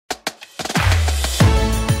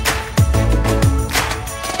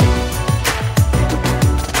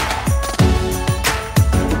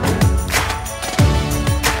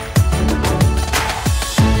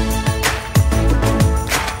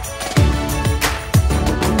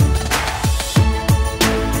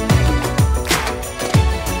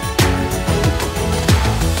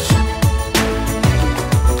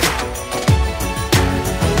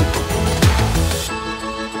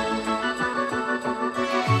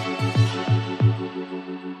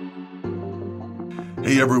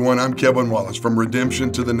Hey everyone, I'm Kevin Wallace from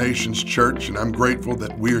Redemption to the Nations Church, and I'm grateful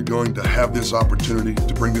that we are going to have this opportunity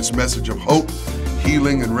to bring this message of hope,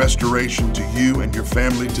 healing, and restoration to you and your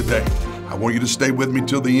family today. I want you to stay with me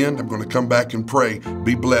till the end. I'm going to come back and pray.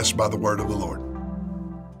 Be blessed by the word of the Lord.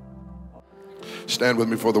 Stand with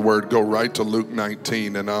me for the word. Go right to Luke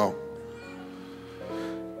 19, and I'll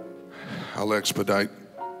expedite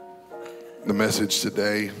the message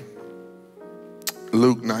today.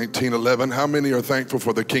 Luke 19:11. How many are thankful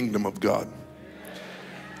for the kingdom of God?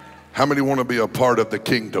 How many want to be a part of the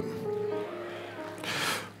kingdom?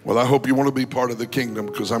 Well, I hope you want to be part of the kingdom,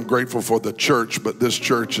 because I'm grateful for the church, but this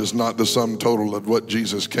church is not the sum total of what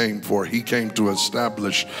Jesus came for. He came to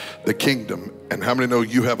establish the kingdom. And how many know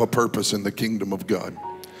you have a purpose in the kingdom of God?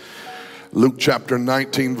 Luke chapter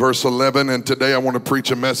 19, verse 11, and today I want to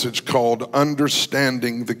preach a message called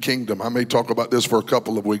Understanding the Kingdom. I may talk about this for a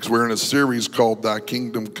couple of weeks. We're in a series called Thy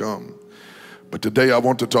Kingdom Come. But today I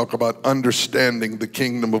want to talk about understanding the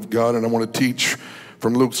kingdom of God, and I want to teach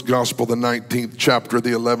from Luke's Gospel, the 19th chapter,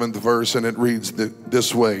 the 11th verse, and it reads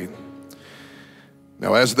this way.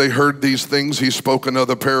 Now, as they heard these things, he spoke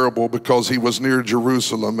another parable, because he was near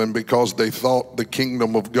Jerusalem, and because they thought the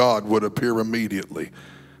kingdom of God would appear immediately.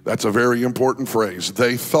 That's a very important phrase.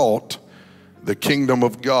 They thought the kingdom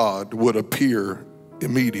of God would appear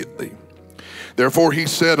immediately. Therefore he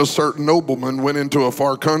said, a certain nobleman went into a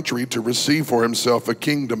far country to receive for himself a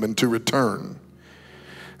kingdom and to return.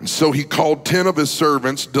 And so he called 10 of his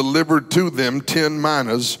servants, delivered to them 10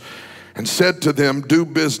 minas, and said to them, do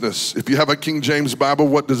business. If you have a King James Bible,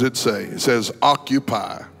 what does it say? It says,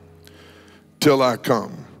 occupy till I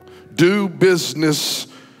come. Do business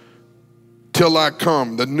till I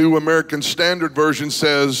come. The New American Standard Version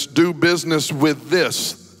says, do business with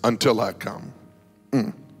this until I come.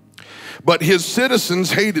 But his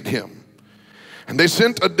citizens hated him, and they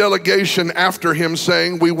sent a delegation after him,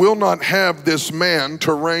 saying, we will not have this man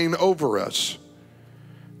to reign over us.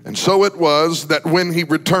 And so it was that when he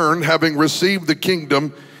returned, having received the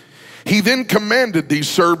kingdom, he then commanded these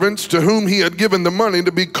servants to whom he had given the money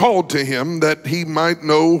to be called to him, that he might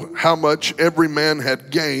know how much every man had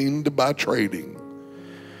gained by trading.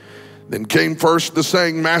 Then came first the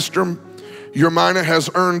saying, Master, your mina has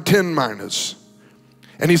earned 10 minas.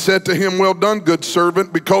 And he said to him, well done, good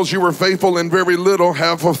servant, because you were faithful in very little,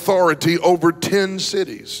 have authority over 10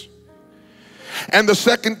 cities. And the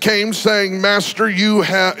second came saying, Master,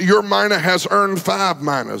 your mina has earned 5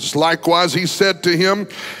 minas. Likewise he said to him,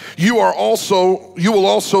 you will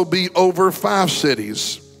also be over 5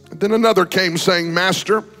 cities. And then another came saying,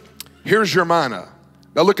 Master, here's your mina.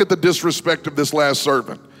 Now look at the disrespect of this last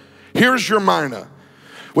servant. Here's your mina,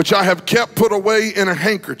 which I have kept put away in a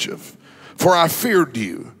handkerchief, for I feared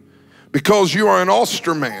you, because you are an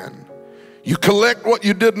austere man. You collect what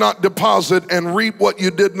you did not deposit and reap what you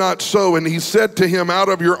did not sow. And he said to him, out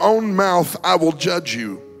of your own mouth I will judge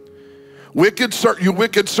you. You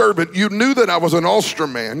wicked servant, you knew that I was an austere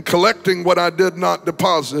man, collecting what I did not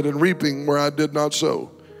deposit and reaping where I did not sow.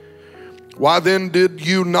 Why then did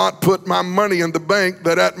you not put my money in the bank,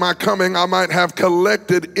 that at my coming I might have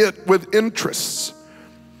collected it with interest?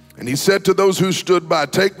 And he said to those who stood by,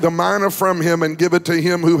 take the mina from him and give it to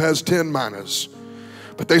him who has 10 minas.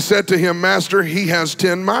 But they said to him, Master, he has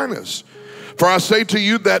 10 minas. For I say to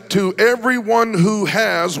you that to everyone who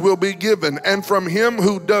has will be given, and from him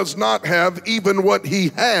who does not have, even what he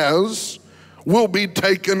has will be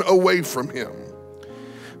taken away from him.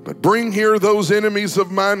 But bring here those enemies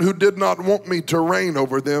of mine who did not want me to reign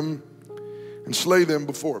over them, and slay them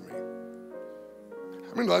before me.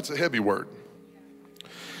 I mean, that's a heavy word.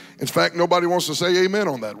 In fact, nobody wants to say amen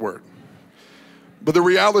on that word. But the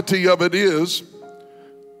reality of it is,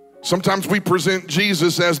 sometimes we present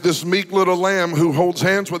Jesus as this meek little lamb who holds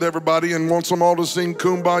hands with everybody and wants them all to sing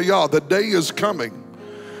Kumbaya. The day is coming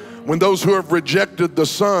when those who have rejected the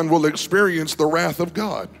Son will experience the wrath of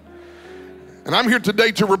God. And I'm here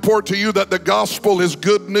today to report to you that the gospel is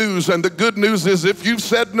good news. And the good news is, if you've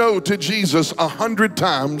said no to Jesus 100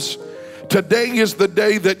 times, today is the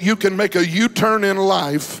day that you can make a U-turn in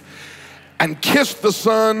life and kiss the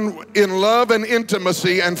Son in love and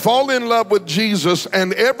intimacy and fall in love with Jesus,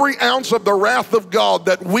 and every ounce of the wrath of God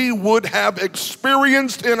that we would have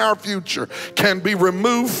experienced in our future can be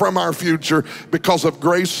removed from our future because of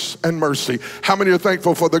grace and mercy. How many are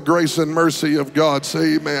thankful for the grace and mercy of God?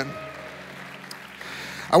 Say amen.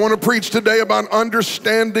 I want to preach today about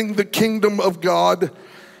understanding the kingdom of God.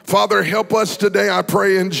 Father, help us today, I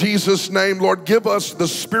pray in Jesus' name. Lord, give us the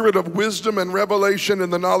spirit of wisdom and revelation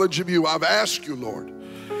and the knowledge of you. I've asked you, Lord,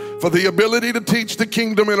 for the ability to teach the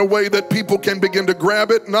kingdom in a way that people can begin to grab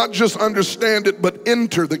it, not just understand it, but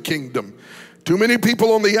enter the kingdom. Too many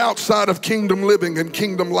people on the outside of kingdom living and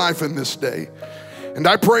kingdom life in this day. And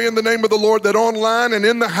I pray in the name of the Lord that online and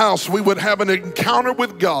in the house we would have an encounter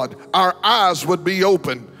with God. Our eyes would be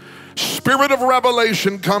open. Spirit of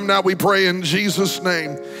revelation, come now, we pray in Jesus'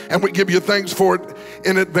 name. And we give you thanks for it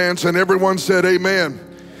in advance. And everyone said amen.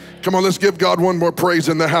 Come on, let's give God one more praise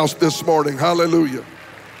in the house this morning. Hallelujah.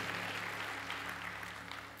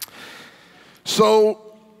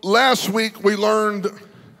 So last week we learned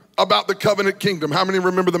about the covenant kingdom. How many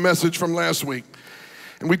remember the message from last week?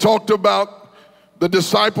 And we talked about the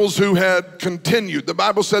disciples who had continued. The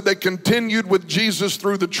Bible said they continued with Jesus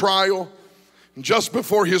through the trial, just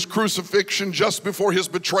before his crucifixion, just before his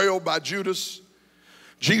betrayal by Judas.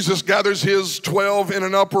 Jesus gathers his 12 in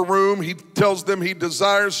an upper room. He tells them he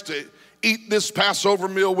desires to eat this Passover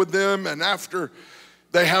meal with them. And after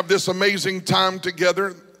they have this amazing time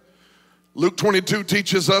together, Luke 22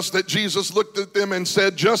 teaches us that Jesus looked at them and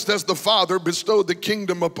said, just as the Father bestowed the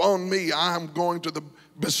kingdom upon me, I am going to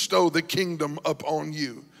bestow the kingdom upon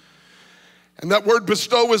you. And that word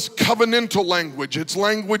bestow is covenantal language. It's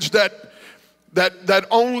language that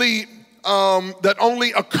only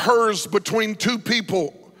occurs between two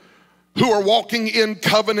people who are walking in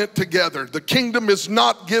covenant together. The kingdom is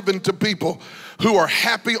not given to people who are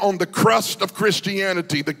happy on the crust of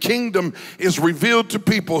Christianity. The kingdom is revealed to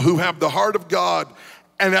people who have the heart of God,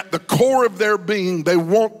 and at the core of their being, they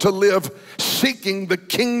want to live seeking the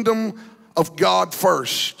kingdom of God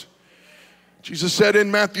first. Jesus said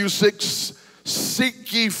in Matthew 6,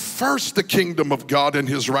 seek ye first the kingdom of God and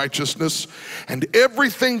his righteousness, and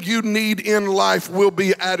everything you need in life will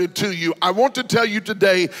be added to you. I want to tell you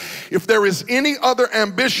today, if there is any other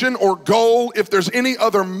ambition or goal, if there's any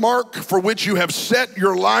other mark for which you have set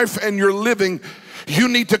your life and your living, you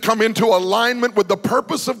need to come into alignment with the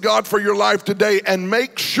purpose of God for your life today and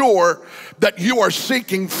make sure that you are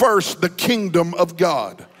seeking first the kingdom of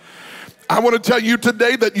God. I want to tell you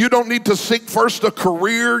today that you don't need to seek first a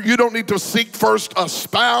career. You don't need to seek first a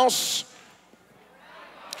spouse.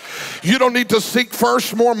 You don't need to seek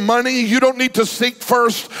first more money. You don't need to seek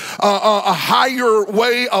first a higher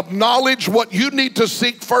way of knowledge. What you need to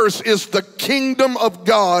seek first is the kingdom of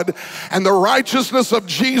God and the righteousness of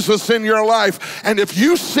Jesus in your life. And if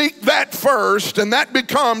you seek that first and that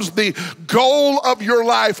becomes the goal of your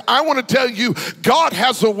life, I want to tell you, God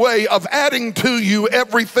has a way of adding to you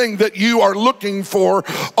everything that you are looking for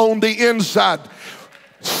on the inside.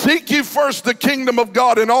 Seek ye first the kingdom of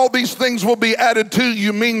God, and all these things will be added to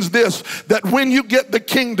you means this, that when you get the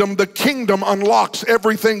kingdom unlocks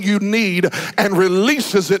everything you need and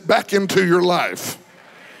releases it back into your life.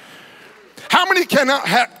 How many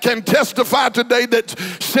can testify today that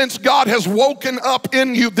since God has woken up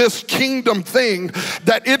in you this kingdom thing,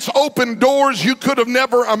 that it's opened doors you could have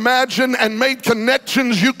never imagined and made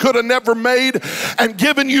connections you could have never made and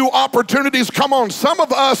given you opportunities? Come on, some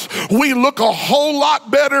of us, we look a whole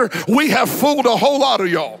lot better. We have fooled a whole lot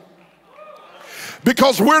of y'all.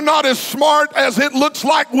 Because we're not as smart as it looks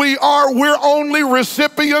like we are. We're only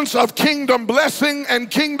recipients of kingdom blessing and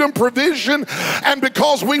kingdom provision. And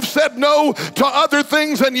because we've said no to other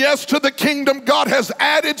things and yes to the kingdom, God has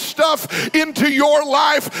added stuff into your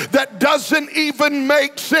life that doesn't even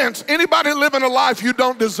make sense. Anybody living a life you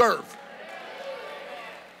don't deserve?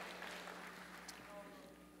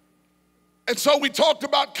 And so we talked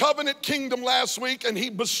about covenant kingdom last week, and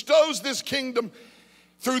he bestows this kingdom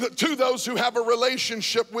to those who have a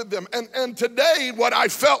relationship with them. And today, what I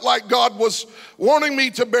felt like God was wanting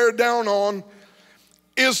me to bear down on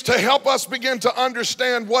is to help us begin to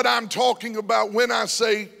understand what I'm talking about when I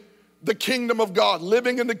say the kingdom of God,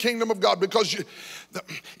 living in the kingdom of God. Because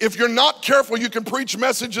if you're not careful, you can preach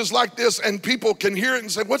messages like this and people can hear it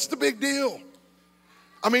and say, what's the big deal?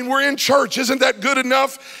 I mean, we're in church. Isn't that good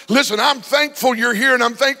enough? Listen, I'm thankful you're here, and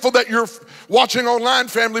I'm thankful that you're watching online,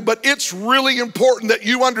 family, but it's really important that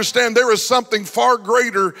you understand there is something far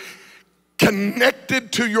greater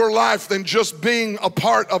connected to your life than just being a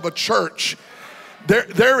part of a church.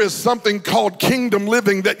 There is something called kingdom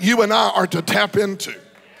living that you and I are to tap into.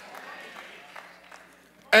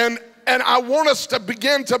 And I want us to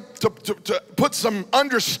begin to put some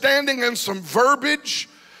understanding and some verbiage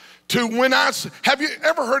to when have you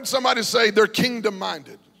ever heard somebody say they're kingdom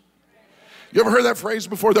minded? You ever heard that phrase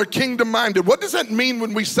before? They're kingdom-minded. What does that mean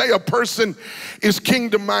when we say a person is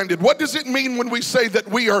kingdom-minded? What does it mean when we say that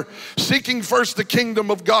we are seeking first the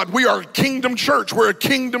kingdom of God? We are a kingdom church. We're a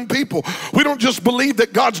kingdom people. We don't just believe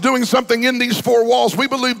that God's doing something in these four walls. We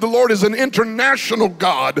believe the Lord is an international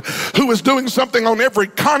God who is doing something on every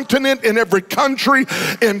continent, in every country,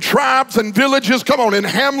 in tribes and villages, come on, in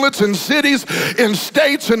hamlets and cities, in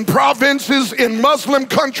states and provinces, in Muslim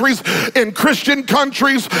countries, in Christian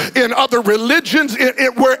countries, in other religions.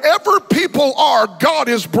 Wherever people are, God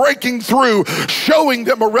is breaking through, showing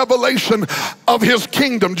them a revelation of his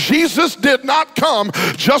kingdom. Jesus did not come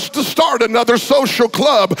just to start another social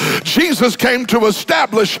club. Jesus came to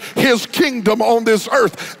establish his kingdom on this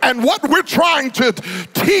earth. And what we're trying to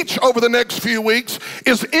teach over the next few weeks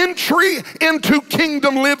is entry into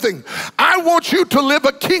kingdom living. I want you to live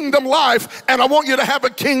a kingdom life, and I want you to have a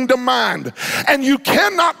kingdom mind. And you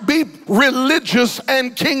cannot be religious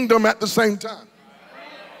and kingdom at the same time.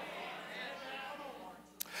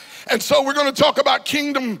 And so we're going to talk about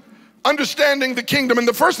kingdom, understanding the kingdom. And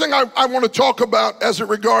the first thing I want to talk about as it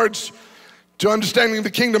regards to understanding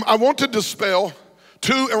the kingdom, I want to dispel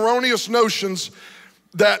two erroneous notions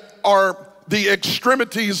that are the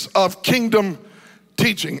extremities of kingdom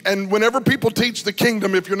teaching. And whenever people teach the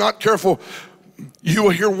kingdom, if you're not careful, you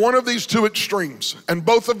will hear one of these two extremes, and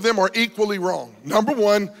both of them are equally wrong. Number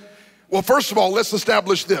one, well, first of all, let's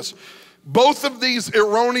establish this. Both of these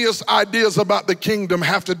erroneous ideas about the kingdom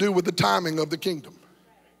have to do with the timing of the kingdom.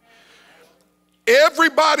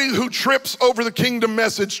 Everybody who trips over the kingdom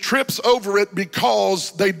message trips over it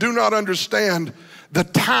because they do not understand the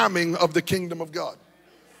timing of the kingdom of God.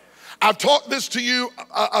 I've taught this to you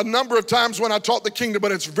a number of times when I taught the kingdom,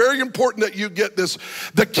 but it's very important that you get this.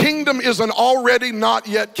 The kingdom is an already not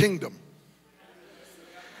yet kingdom.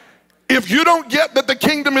 If you don't get that the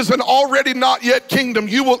kingdom is an already not yet kingdom,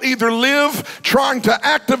 you will either live trying to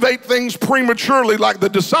activate things prematurely like the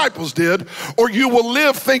disciples did, or you will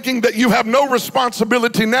live thinking that you have no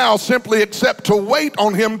responsibility now simply except to wait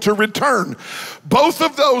on him to return. Both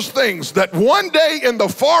of those things, that one day in the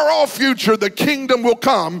far off future the kingdom will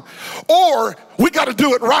come, or we got to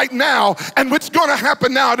do it right now and it's going to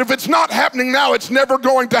happen now. And if it's not happening now, it's never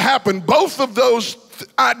going to happen. Both of those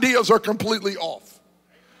ideas are completely off.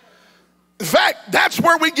 In fact, that's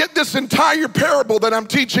where we get this entire parable that I'm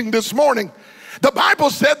teaching this morning. The Bible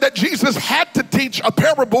said that Jesus had to teach a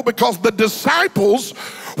parable because the disciples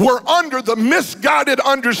were under the misguided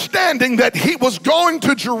understanding that he was going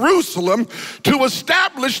to Jerusalem to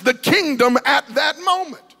establish the kingdom at that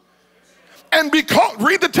moment. And because,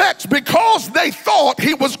 read the text, because they thought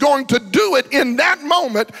he was going to do it in that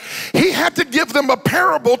moment, he had to give them a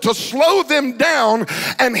parable to slow them down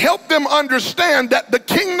and help them understand that the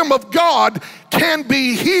kingdom of God can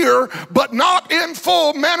be here, but not in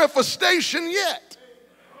full manifestation yet.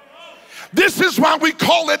 This is why we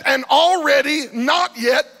call it an already not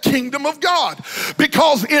yet kingdom of God,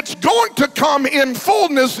 because it's going to come in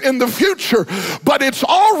fullness in the future, but it's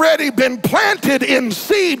already been planted in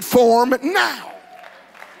seed form now.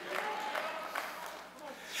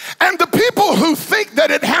 And the people who think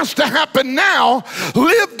that it has to happen now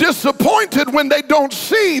live disappointed when they don't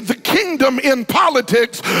see the kingdom in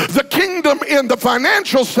politics, the kingdom in the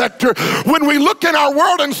financial sector. When we look in our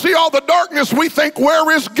world and see all the darkness, we think,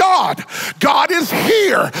 where is God? God is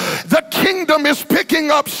here. The kingdom is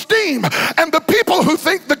picking up steam. And the people who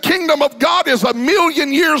think the kingdom of God is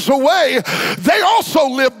 1,000,000 years away, they also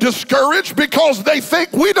live discouraged because they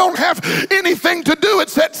think we don't have anything to do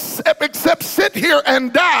except sit here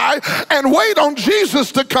and die and wait on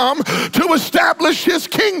Jesus to come to establish his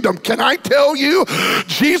kingdom. Can I tell you,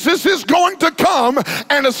 Jesus is going to come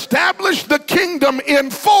and establish the kingdom in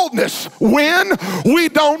fullness. When? We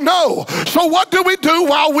don't know. So what do we do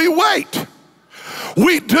while we wait?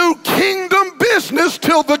 We do kingdom business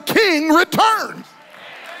till the king returns.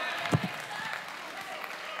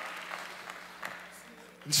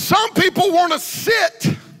 Some people want to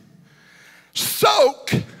sit,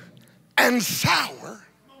 soak, and sour,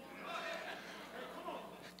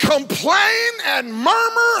 complain and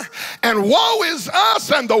murmur and woe is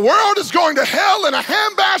us and the world is going to hell in a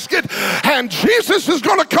handbasket and Jesus is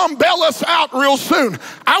going to come bail us out real soon.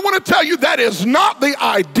 I want to tell you that is not the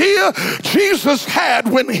idea Jesus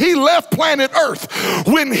had when he left planet Earth.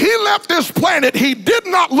 When he left this planet, he did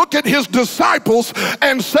not look at his disciples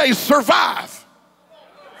and say, survive.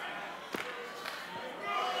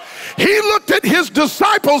 He looked at his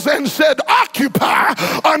disciples and said, occupy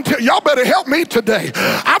until, y'all better help me today.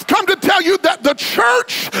 I've come to tell you that the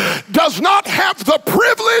church does not have the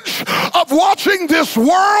privilege of watching this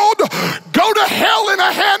world go to hell in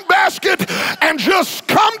a handbasket and just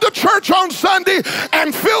come to to church on Sunday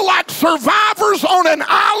and feel like survivors on an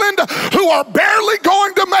island who are barely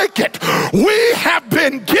going to make it. We have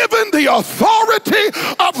been given the authority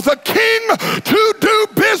of the King to do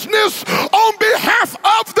business on behalf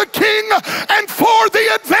of the King and for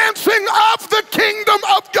the advancing of the kingdom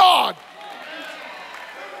of God.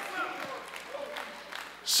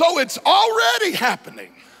 So it's already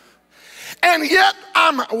happening. And yet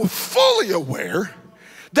I'm fully aware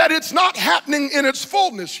that it's not happening in its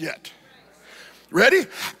fullness yet. Ready?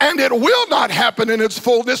 And it will not happen in its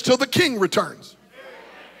fullness till the King returns.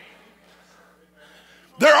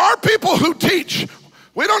 There are people who teach,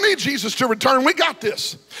 we don't need Jesus to return, we got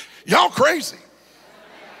this. Y'all crazy.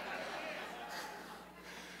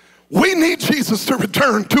 We need Jesus to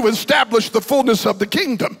return to establish the fullness of the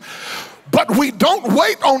kingdom. But we don't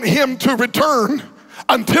wait on him to return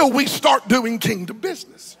until we start doing kingdom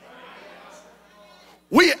business.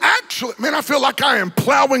 We actually, man, I feel like I am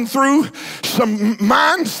plowing through some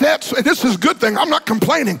mindsets. And this is a good thing. I'm not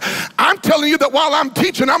complaining. I'm telling you that while I'm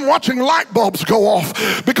teaching, I'm watching light bulbs go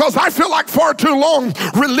off, because I feel like far too long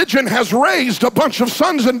religion has raised a bunch of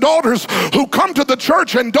sons and daughters who come to the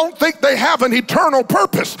church and don't think they have an eternal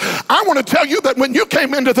purpose. I want to tell you that when you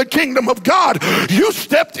came into the kingdom of God, you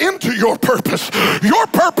stepped into your purpose. Your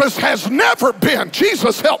purpose has never been,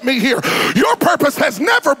 Jesus help me here, your purpose has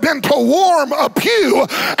never been to warm a pew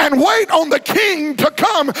and wait on the King to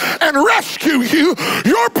come and rescue you.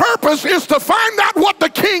 Your purpose is to find out what the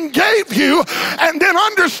King gave you and then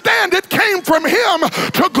understand it came from him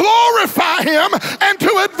to glorify him and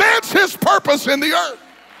to advance his purpose in the earth.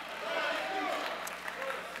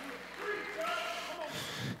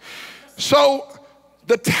 So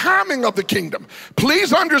the timing of the kingdom,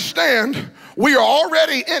 please understand, we are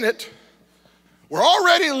already in it. We're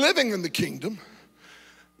already living in the kingdom.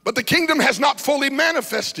 But the kingdom has not fully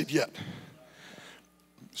manifested yet.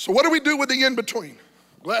 So what do we do with the in-between?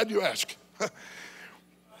 Glad you asked.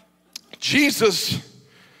 Jesus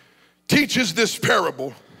teaches this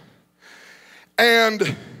parable,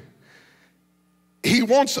 and he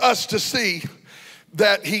wants us to see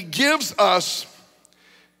that he gives us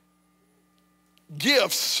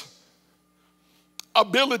gifts,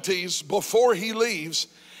 abilities before he leaves.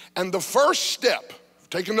 And the first step,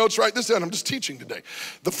 taking notes, write this down, I'm just teaching today.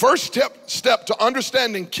 The first step to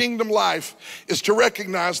understanding kingdom life is to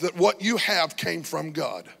recognize that what you have came from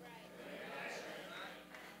God.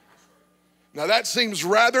 Now that seems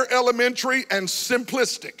rather elementary and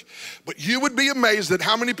simplistic, but you would be amazed at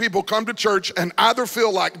how many people come to church and either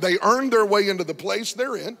feel like they earned their way into the place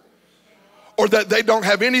they're in, or that they don't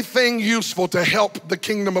have anything useful to help the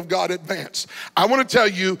kingdom of God advance. I want to tell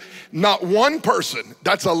you, not one person,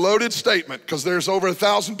 that's a loaded statement because there's over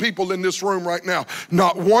 1,000 people in this room right now.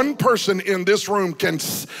 Not one person in this room can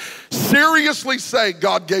seriously say,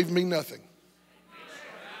 God gave me nothing.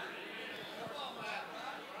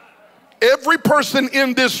 Every person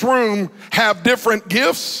in this room have different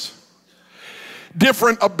gifts,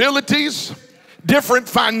 different abilities, different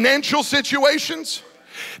financial situations,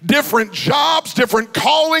 different jobs, different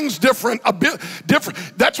callings, different.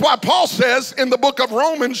 That's why Paul says in the book of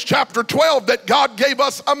Romans chapter 12 that God gave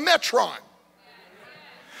us a metron.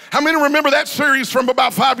 How many remember that series from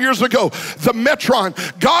about 5 years ago? The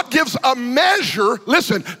metron. God gives a measure,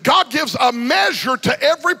 listen, God gives a measure to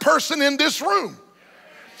every person in this room.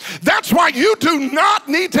 That's why you do not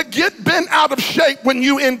need to get bent out of shape when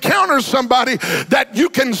you encounter somebody that you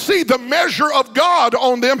can see the measure of God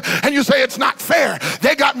on them and you say, it's not fair.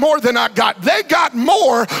 They got more than I got. They got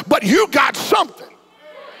more, but you got something.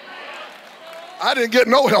 I didn't get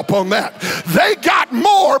no help on that. They got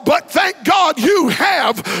more, but thank God you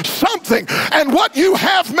have something. And what you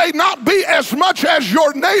have may not be as much as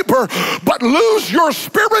your neighbor, but lose your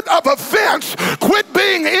spirit of offense. Quit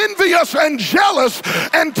being envious and jealous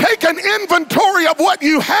and take an inventory of what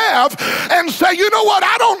you have and say, you know what,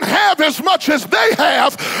 I don't have as much as they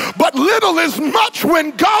have, but little is much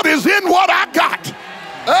when God is in what I got.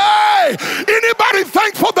 Hey, anybody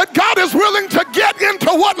thankful that God is willing to get into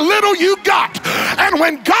what little you got? And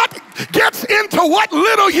when God gets into what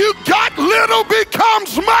little you got, little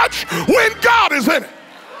becomes much when God is in it.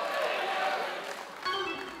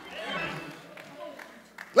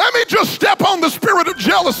 Let me just step on the spirit of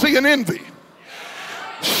jealousy and envy.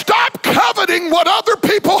 Stop coveting what other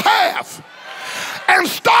people have. And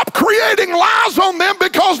stop creating lies on them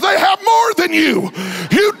because they have more than you.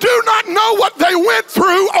 You do not know what they went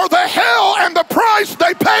through or the hell and the price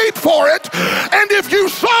they paid for it. And if you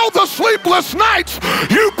saw the sleepless nights,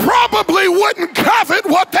 you probably wouldn't covet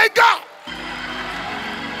what they got.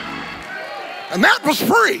 And that was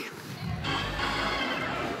free.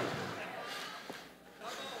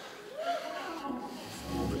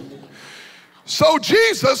 So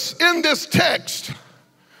Jesus in this text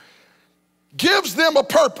gives them a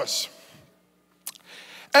purpose.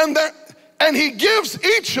 And he gives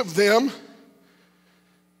each of them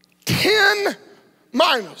 10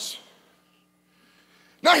 minas.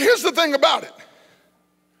 Now here's the thing about it.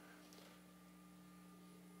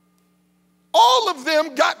 All of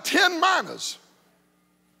them got 10 minas.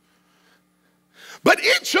 But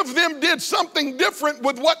each of them did something different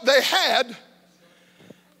with what they had,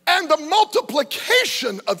 and the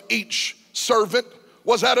multiplication of each servant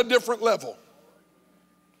was at a different level.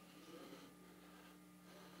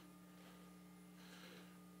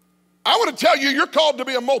 I want to tell you, you're called to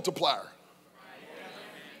be a multiplier.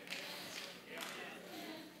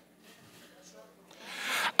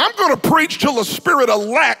 I'm going to preach till the spirit of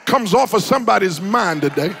lack comes off of somebody's mind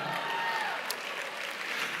today.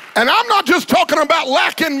 And I'm not just talking about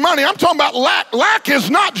lack in money. I'm talking about lack. Lack is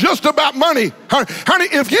not just about money. Honey,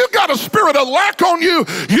 if you got a spirit of lack on you,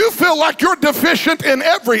 you feel like you're deficient in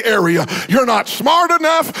every area. You're not smart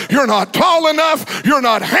enough. You're not tall enough. You're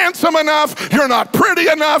not handsome enough. You're not pretty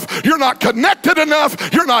enough. You're not connected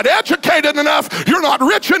enough. You're not educated enough. You're not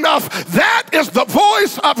rich enough. That is the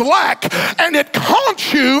voice of lack. And it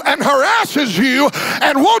haunts you and harasses you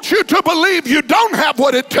and wants you to believe you don't have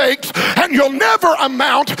what it takes and you'll never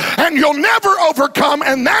amount and you'll never overcome,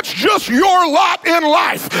 and that's just your lot in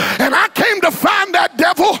life. And I came to find that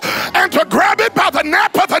devil and to grab it by the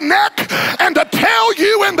nape of the neck and to tell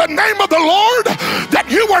you in the name of the Lord that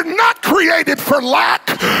you were not created for lack.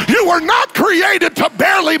 You were not created to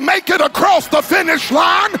barely make it across the finish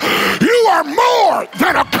line. You are more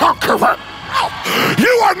than a conqueror.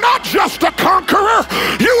 You are not just a conqueror,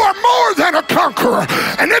 you are more than a conqueror.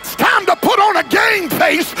 And it's time to put on a game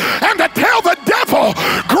face and to tell the devil,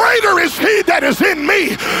 greater is he that is in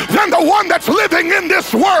me than the one that's living in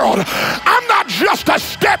this world. I'm not just a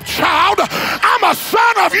stepchild, I'm a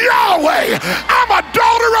son of Yahweh. I'm a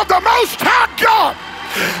daughter of the Most High God.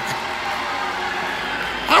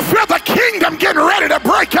 I feel the kingdom getting ready to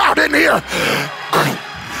break out in here.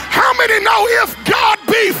 How many know if God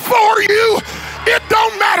be for you, it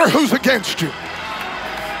don't matter who's against you?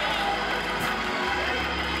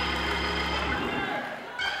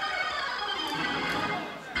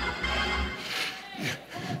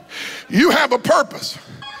 You have a purpose.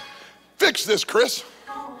 Fix this, Chris.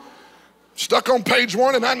 Stuck on page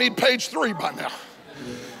 1 and I need page 3 by now.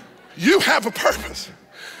 You have a purpose.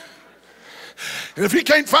 And if he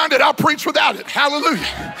can't find it, I'll preach without it.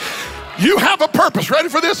 Hallelujah. You have a purpose. Ready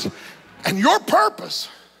for this? And your purpose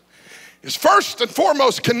is first and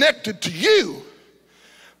foremost connected to you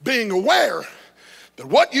being aware that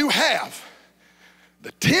what you have,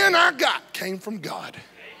 the 10 I got, came from God.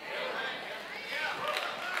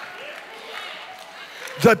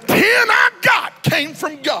 The 10 I got came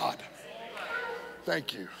from God.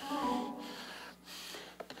 Thank you.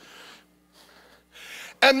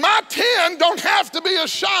 And my 10 don't have to be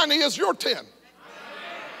as shiny as your 10.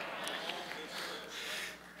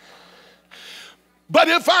 But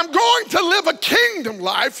if I'm going to live a kingdom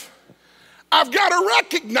life, I've got to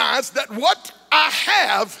recognize that what I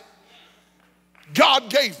have, God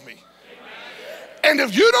gave me. And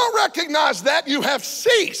if you don't recognize that, you have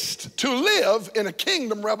ceased to live in a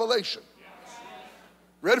kingdom revelation.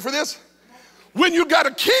 Ready for this? When you got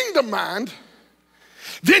a kingdom mind,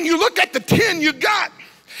 then you look at the 10 you got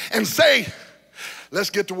and say, let's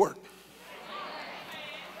get to work.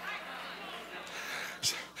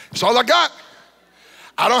 That's all I got.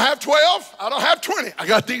 I don't have 12, I don't have 20, I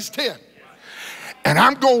got these 10. And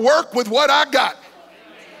I'm gonna work with what I got.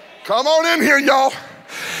 Come on in here, y'all.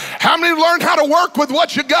 How many learned how to work with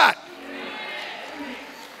what you got?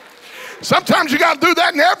 Sometimes you got to do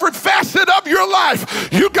that in every facet of your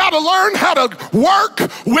life. You got to learn how to work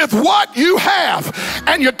with what you have.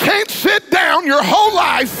 And you can't sit down your whole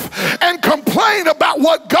life and complain about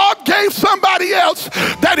what God gave somebody else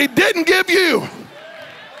that he didn't give you.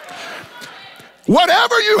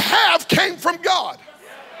 Whatever you have came from God.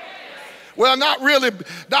 Well, not really,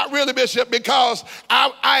 Bishop, because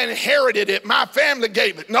I inherited it. My family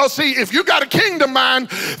gave it. No, see, if you got a kingdom mind,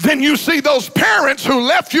 then you see those parents who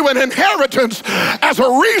left you an inheritance as a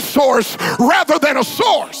resource rather than a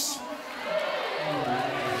source.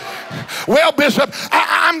 Well, Bishop,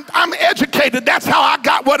 I'm educated. That's how I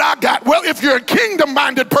got what I got. Well, if you're a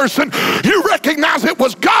kingdom-minded person, you recognize it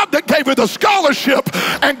was God that gave you the scholarship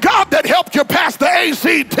and God that helped you pass the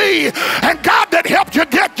ACT and God that helped you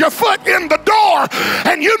get your foot in the door.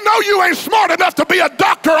 And you know you ain't smart enough to be a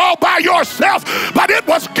doctor all by yourself, but it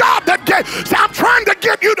was God that gave. So I'm trying to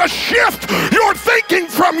get you to shift your thinking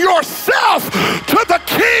from yourself to the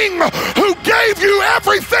King who gave you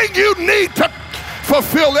everything you need to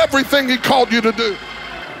everything he called you to do.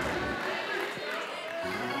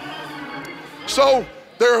 So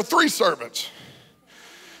there are 3 servants.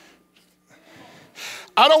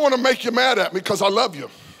 I don't want to make you mad at me because I love you.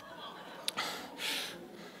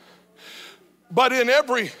 But in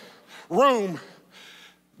every room,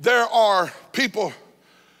 there are people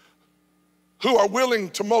who are willing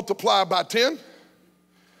to multiply by 10,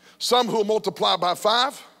 some who multiply by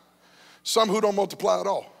 5, some who don't multiply at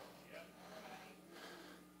all.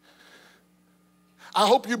 I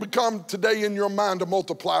hope you become today in your mind a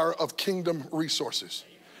multiplier of kingdom resources.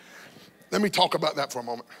 Let me talk about that for a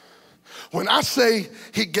moment. When I say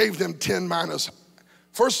he gave them 10 minas,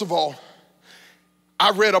 first of all,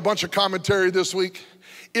 I read a bunch of commentary this week.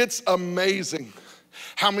 It's amazing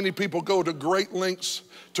how many people go to great lengths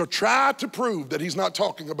to try to prove that he's not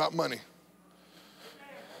talking about money.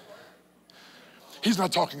 He's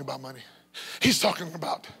not talking about money. He's talking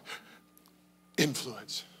about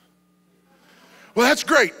influence. Well, that's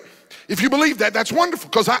great. If you believe that, that's wonderful,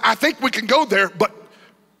 because I think we can go there,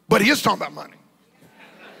 but he is talking about money.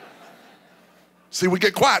 See, we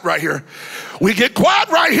get quiet right here. We get quiet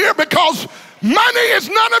right here because money is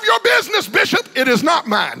none of your business, Bishop. It is not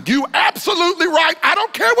mine. You absolutely right. I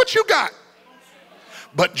don't care what you got.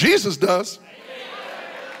 But Jesus does.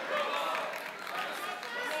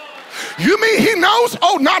 You mean he knows?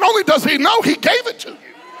 Oh, not only does he know, he gave it to you.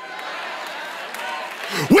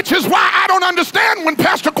 Which is why I don't understand when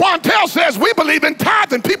Pastor Quantel says we believe in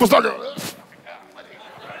tithe and people start going,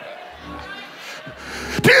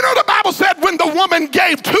 do you know the Bible said when the woman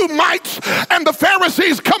gave 2 mites and the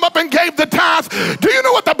Pharisees come up and gave the tithe? Do you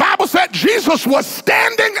know what the Bible said? Jesus was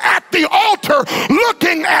standing at the altar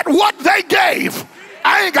looking at what they gave.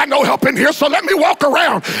 I ain't got no help in here, so let me walk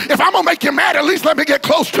around. If I'm gonna make you mad, at least let me get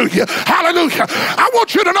close to you. Hallelujah. I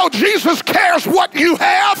want you to know Jesus cares what you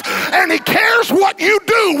have, and he cares what you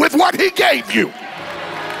do with what he gave you.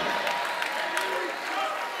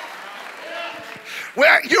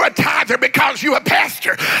 Well, you're a tither because you're a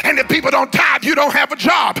pastor, and if people don't tithe, you don't have a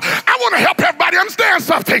job. I want to help everybody understand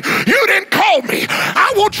something. You didn't call me.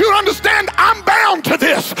 I want you to understand I'm bound to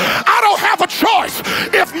this. I don't have a choice.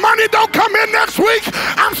 If money don't come in next week,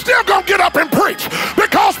 I'm still going to get up and preach,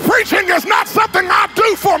 because preaching is not something I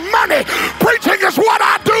do for money. Preaching is what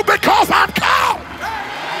I do because I'm called.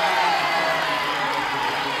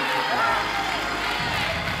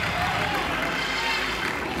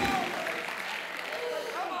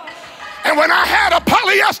 And when I had a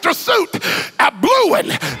polyester suit, a blue one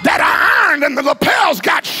that I ironed, and the lapels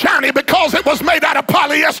got shiny because it was made out of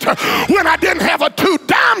polyester, when I didn't have 2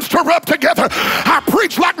 dimes to rub together, I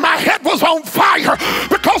preached like my head was on fire,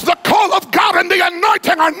 because the call of God and the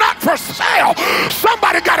anointing are not for sale.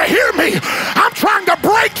 Somebody got to hear me. I'm trying to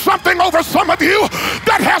break something over some of you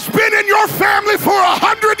that has been in your family for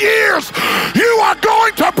 100 years. You are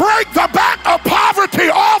going to break the back of poverty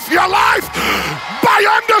off your life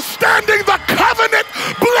by understanding the covenant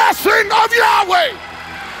blessing of Yahweh.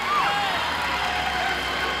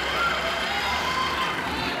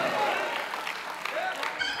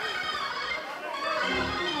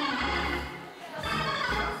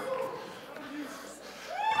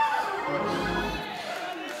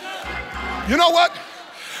 You know what?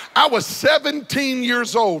 I was 17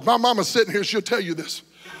 years old. My mama's sitting here, she'll tell you this.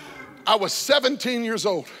 I was 17 years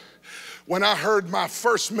old when I heard my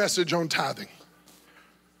first message on tithing.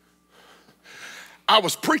 I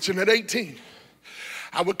was preaching at 18.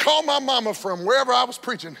 I would call my mama from wherever I was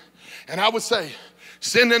preaching, and I would say,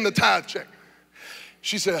 send in the tithe check.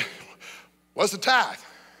 She said, what's the tithe?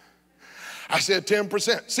 I said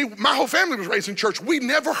 10%. See, my whole family was raised in church. We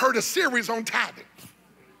never heard a series on tithing.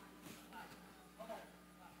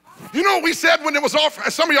 You know what we said when it was off?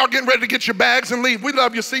 Some of y'all getting ready to get your bags and leave. We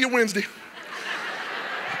love you. See you Wednesday.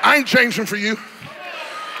 I ain't changing for you.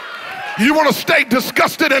 You want to stay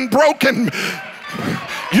disgusted and broken?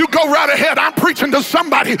 You go right ahead. I'm preaching to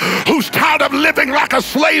somebody who's tired of living like a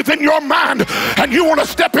slave in your mind, and you want to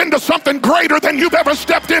step into something greater than you've ever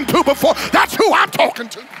stepped into before. That's who I'm talking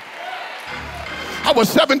to. I was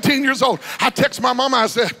 17 years old. I text my mama. I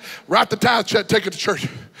said, write the tithe check, take it to church.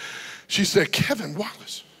 She said, Kevin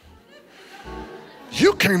Wallace,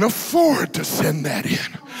 you can't afford to send that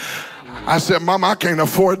in. I said, Mama, I can't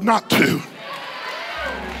afford not to.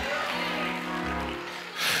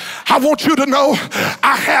 I want you to know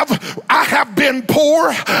I have been poor.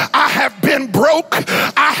 I have been broke.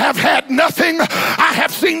 I have had nothing. I have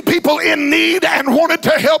seen people in need and wanted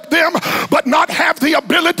to help them, but not have the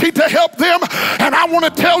ability to help them. And I want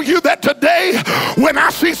to tell you that today, when I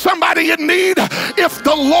see somebody in need, if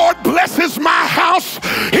the Lord blesses my house,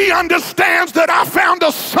 he understands that I found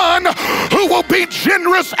a son who will be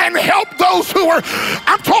generous and help those who are.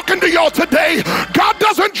 I'm talking to y'all today. God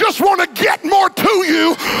doesn't just want to get more to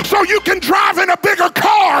you so you can drive in a bigger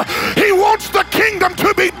car. He wants the kingdom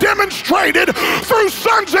to be demonstrated through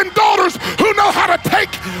sons and daughters who know how to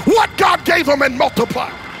take what God gave them and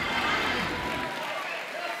multiply.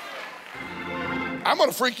 I'm going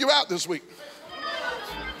to freak you out this week.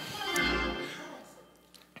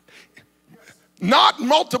 Not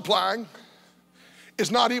multiplying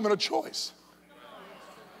is not even a choice.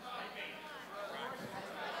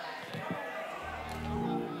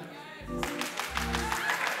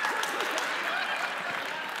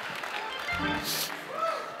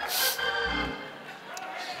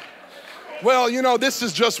 Well, you know, this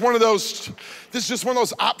is just one of those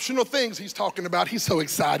optional things he's talking about. He's so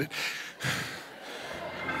excited.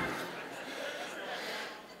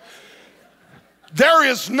 There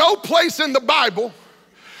is no place in the Bible,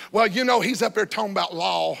 well, you know, he's up there talking about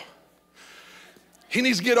law. He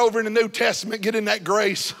needs to get over in the New Testament, get in that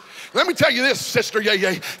grace. Let me tell you this, Sister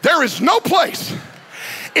Yay. There is no place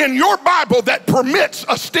in your Bible that permits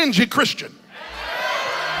a stingy Christian.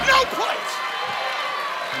 No place.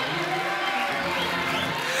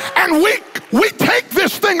 And we take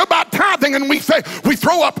this thing about tithing and we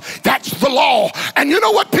throw up, that's the law. And you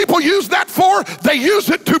know what people use that for? They use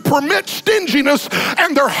it to permit stinginess,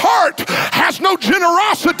 and their heart has no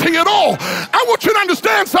generosity at all. I want you to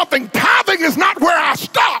understand something. Tithing is not where I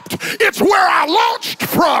stopped. It's where I launched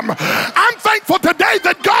from. I'm thankful today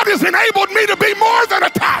that God has enabled me to be more than a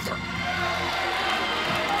tither.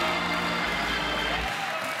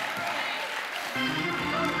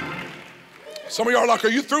 Some of y'all are like, are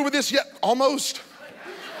you through with this yet? Almost.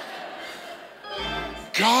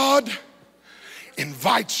 God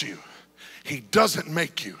invites you. He doesn't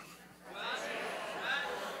make you.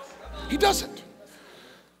 He doesn't.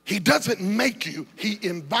 He doesn't make you. He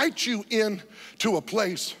invites you into a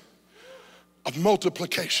place of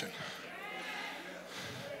multiplication.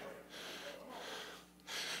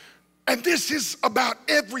 And this is about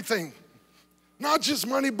everything. Not just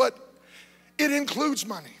money, but it includes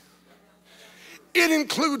money. It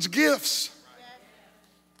includes gifts.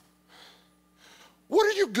 What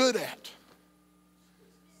are you good at?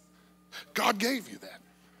 God gave you that.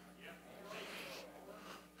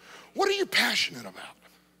 What are you passionate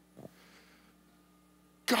about?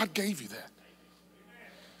 God gave you that.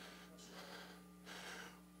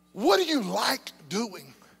 What do you like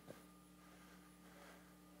doing?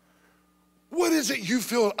 What is it you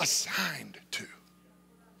feel assigned to?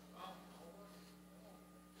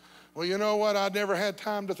 Well, you know what? I never had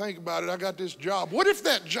time to think about it. I got this job. What if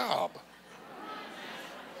that job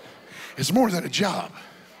is more than a job?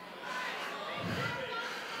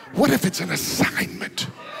 What if it's an assignment?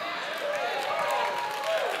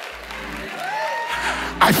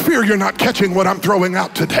 I fear you're not catching what I'm throwing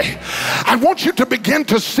out today. I want you to begin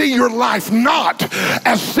to see your life not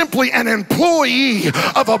as simply an employee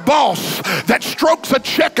of a boss that strokes a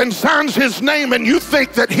check and signs his name and you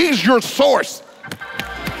think that he's your source.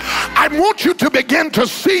 I want you to begin to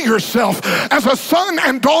see yourself as a son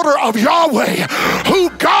and daughter of Yahweh who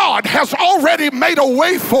God has already made a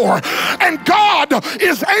way for, and God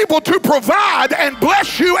is able to provide and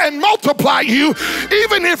bless you and multiply you,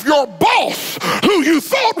 even if your boss, who you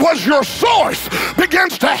thought was your source,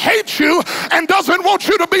 begins to hate you and doesn't want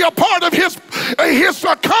you to be a part of his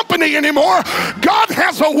company anymore. God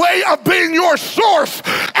has a way of being your source,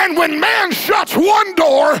 and when man shuts one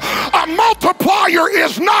door, a multiplier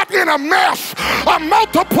is not in a mess. A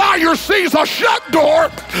multiplier sees a shut door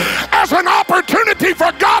as an opportunity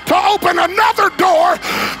for God to open another door,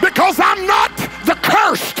 because I'm not the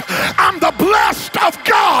cursed, I'm the blessed of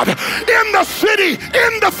God in the city,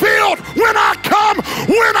 in the field, when I come,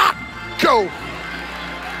 when I go.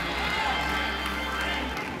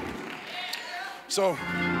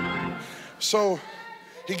 So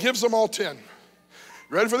he gives them all 10.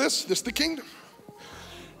 Ready for this? This is the kingdom.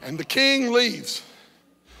 And the king leaves.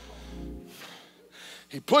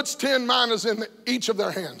 He puts 10 minas in each of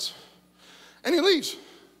their hands. And he leaves.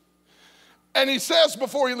 And he says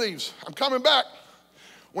before he leaves, I'm coming back.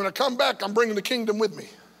 When I come back, I'm bringing the kingdom with me.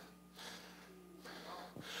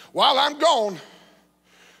 While I'm gone,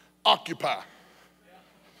 occupy.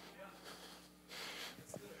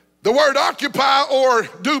 The word occupy or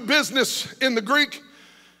do business in the Greek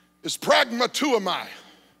is pragmatuomai.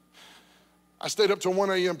 I stayed up till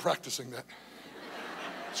 1 a.m. practicing that.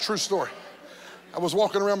 It's a true story. I was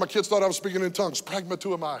walking around, my kids thought I was speaking in tongues.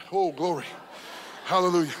 Pragmatuomai. Oh, glory.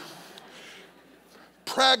 Hallelujah.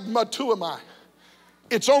 Pragmatuomai.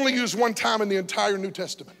 It's only used one time in the entire New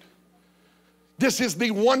Testament. This is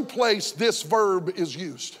the one place this verb is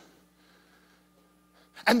used.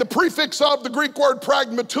 And the prefix of the Greek word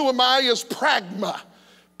pragmatuomai is pragma,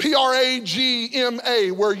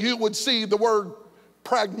 P-R-A-G-M-A, where you would see the word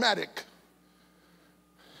pragmatic,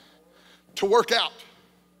 to work out,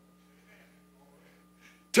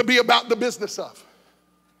 to be about the business of.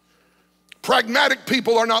 Pragmatic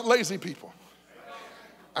people are not lazy people.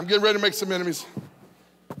 I'm getting ready to make some enemies.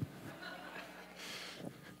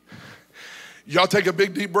 Y'all take a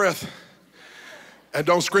big deep breath and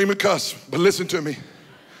don't scream and cuss, but listen to me.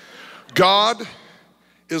 God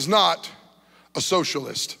is not a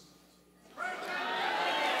socialist.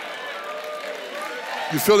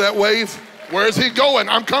 You feel that wave? Where is he going?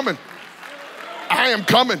 I'm coming. I am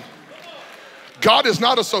coming. God is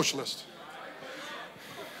not a socialist.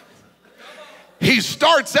 He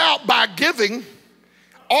starts out by giving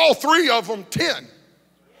all three of them 10.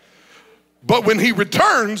 But when he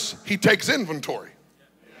returns, he takes inventory.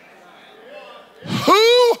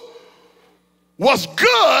 Who was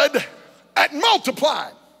good at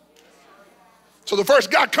multiplying? So the first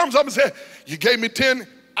guy comes up and says, you gave me 10,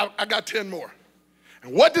 I got 10 more.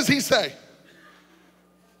 And what does he say?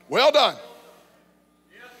 Well done.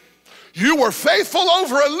 You were faithful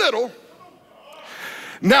over a little.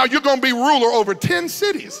 Now you're going to be ruler over 10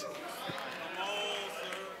 cities.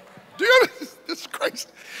 Do you understand? This is crazy.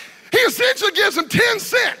 He essentially gives him 10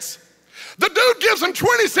 cents. The dude gives him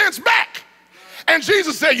 20 cents back. And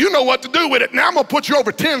Jesus said, you know what to do with it. Now I'm going to put you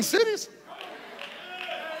over 10 cities.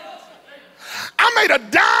 I made a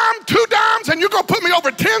dime, 2 dimes, and you're going to put me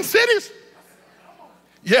over 10 cities?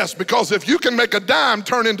 Yes, because if you can make a dime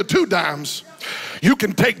turn into 2 dimes, you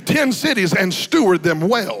can take 10 cities and steward them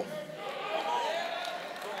well.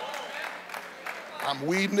 I'm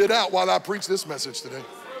weeding it out while I preach this message today.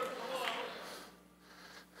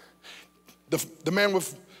 The man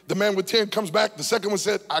with 10 comes back. The second one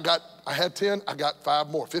said, I had 10, I got 5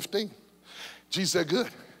 more, 15. Jesus said, good.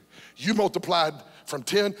 You multiplied from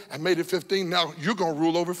 10 and made it 15. Now you're going to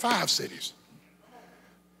rule over 5 cities.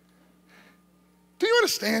 Do you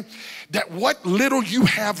understand that what little you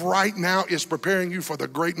have right now is preparing you for the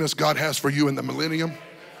greatness God has for you in the millennium?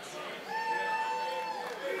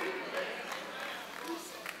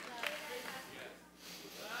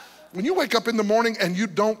 When you wake up in the morning and you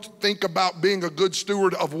don't think about being a good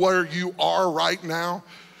steward of where you are right now,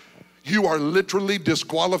 you are literally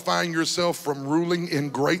disqualifying yourself from ruling in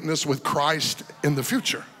greatness with Christ in the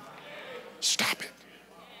future. Stop it.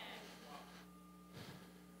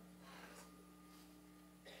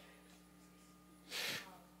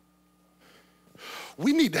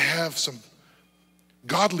 We need to have some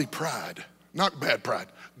godly pride, not bad pride,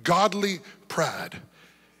 godly pride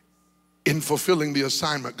in fulfilling the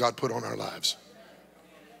assignment God put on our lives.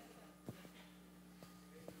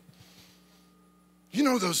 You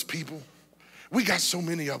know those people? We got so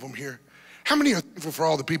many of them here. How many are thankful for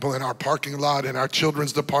all the people in our parking lot, in our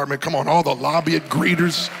children's department? Come on, all the lobby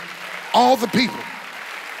greeters, all the people.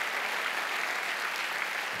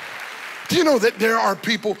 Do you know that there are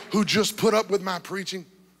people who just put up with my preaching?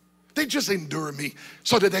 They just endure me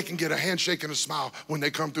so that they can get a handshake and a smile when they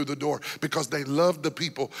come through the door, because they love the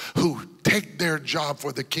people who take their job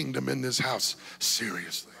for the kingdom in this house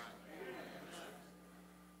seriously.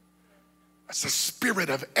 That's a spirit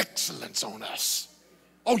of excellence on us.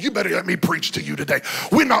 Oh, you better let me preach to you today.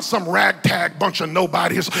 We're not some ragtag bunch of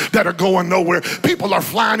nobodies that are going nowhere. People are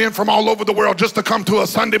flying in from all over the world just to come to a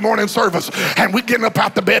Sunday morning service. And we're getting up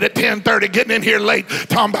out the bed at 10:30, getting in here late,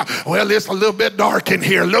 talking about, well, it's a little bit dark in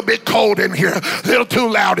here, a little bit cold in here, a little too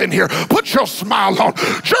loud in here. Put your smile on.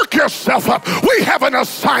 Jerk yourself up. We have an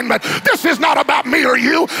assignment. This is not about me or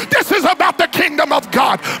you. This is about the kingdom of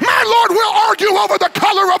God. My Lord will argue over the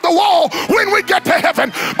color of the wall when we get to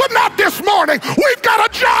heaven, but not this morning. We've got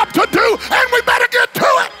a job to do, and we better get to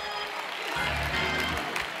it.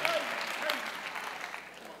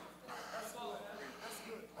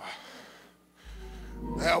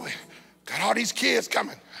 Well, we got all these kids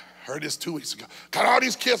coming. Heard this 2 weeks ago. Got all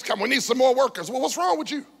these kids coming. We need some more workers. Well, what's wrong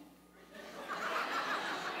with you?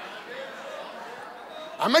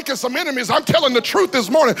 I'm making some enemies. I'm telling the truth this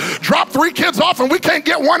morning. Drop 3 kids off and we can't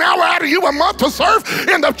get 1 hour out of you a month to serve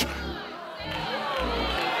in the...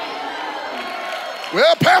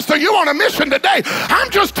 Well, Pastor, you on a mission today. I'm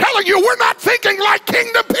just telling you, we're not thinking like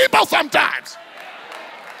kingdom people sometimes.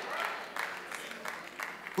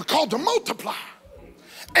 We're called to multiply.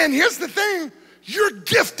 And here's the thing, you're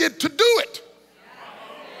gifted to do it.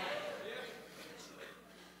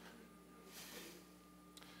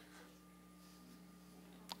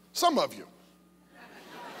 Some of you.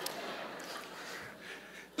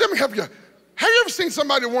 Let me help you. Have you ever seen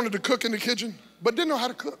somebody that wanted to cook in the kitchen but didn't know how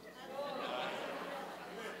to cook?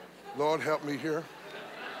 Lord, help me here.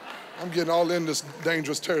 I'm getting all in this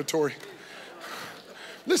dangerous territory.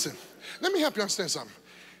 Listen, let me help you understand something.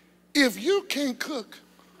 If you can't cook,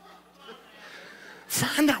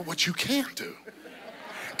 find out what you can do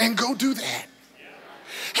and go do that.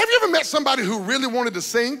 Have you ever met somebody who really wanted to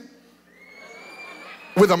sing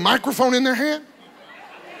with a microphone in their hand?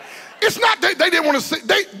 It's not that they didn't want to sing.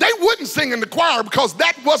 They wouldn't sing in the choir because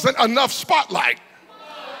that wasn't enough spotlight.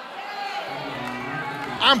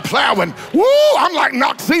 I'm plowing. Woo, I'm like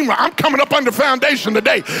Noxema. I'm coming up under foundation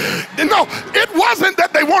today. No, it wasn't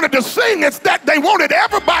that they wanted to sing. It's that they wanted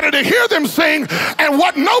everybody to hear them sing. And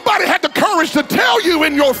what nobody had the courage to tell you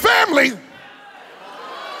in your family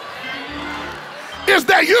is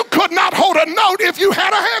that you could not hold a note if you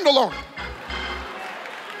had a handle on it.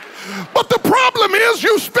 But the problem is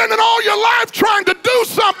you spending all your life trying to do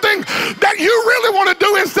something that you really want to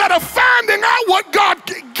do instead of finding out what God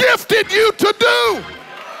gifted you to do.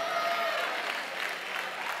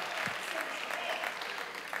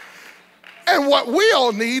 And what we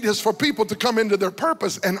all need is for people to come into their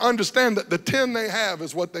purpose and understand that the 10 they have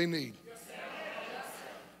is what they need.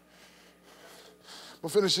 We'll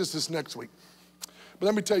finish this next week. But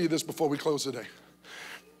let me tell you this before we close today.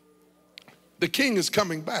 The king is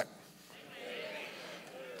coming back.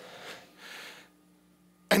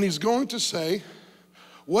 And he's going to say,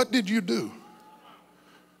 what did you do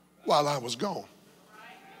while I was gone?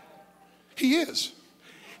 He is.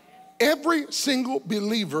 Every single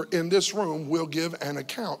believer in this room will give an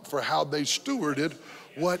account for how they stewarded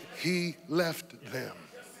what he left them.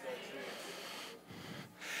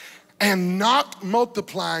 And not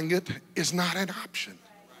multiplying it is not an option.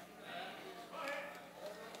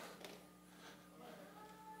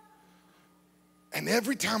 And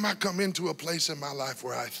every time I come into a place in my life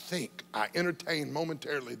where I think, I entertain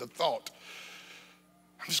momentarily the thought,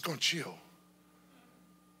 I'm just going to chill.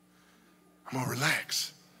 I'm going to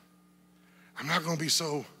relax. I'm not going to be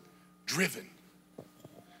so driven.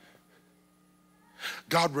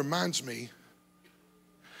 God reminds me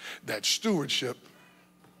that stewardship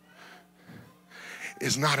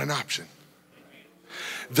is not an option.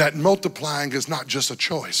 That multiplying is not just a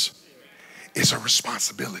choice, it's a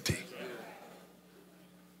responsibility.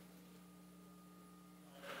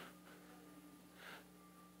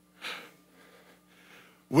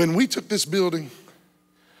 When we took this building,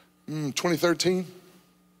 2013,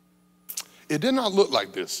 it did not look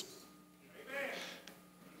like this.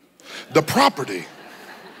 The property,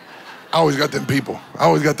 I always got them people.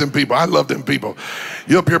 I love them people.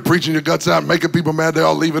 You up here preaching your guts out, making people mad, they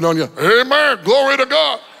all leave it on you. Amen, glory to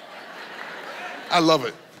God. I love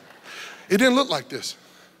it. It didn't look like this.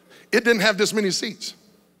 It didn't have this many seats.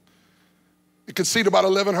 It could seat about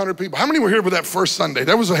 1,100 people. How many were here for that first Sunday?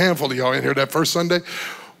 There was a handful of y'all in here that first Sunday.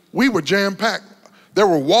 We were jam-packed. There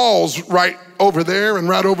were walls right over there and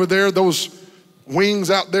right over there, those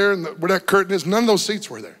wings out there and where that curtain is, none of those seats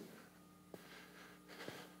were there.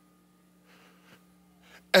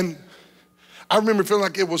 And I remember feeling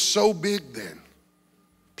like it was so big then.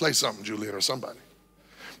 Play something, Julian, or somebody.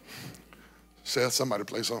 Seth, somebody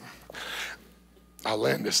play something. I'll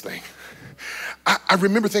land this thing. I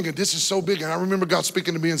remember thinking, this is so big, and I remember God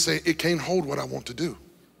speaking to me and saying, it can't hold what I want to do.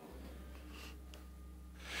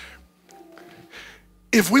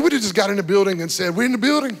 If we would have just got in the building and said, we're in the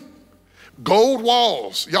building, gold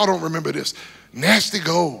walls, y'all don't remember this, nasty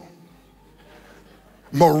gold,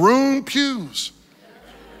 maroon pews,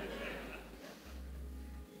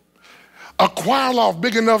 a choir loft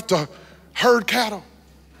big enough to herd cattle.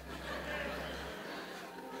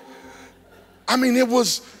 I mean, and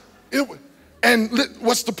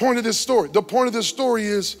what's the point of this story? The point of this story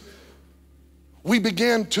is we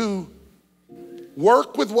began to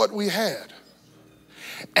work with what we had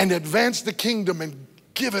and advance the kingdom and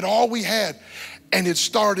give it all we had, and it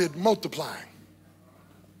started multiplying.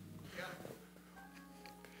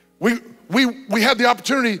 We had the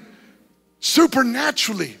opportunity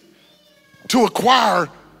supernaturally to acquire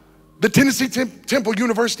the Tennessee Temple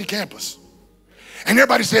University campus. And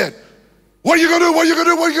everybody said, what are you gonna do? What are you gonna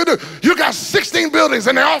do? What are you gonna do? You got 16 buildings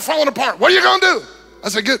and they're all falling apart. What are you gonna do? I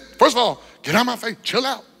said, good. First of all, get out of my face, chill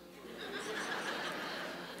out.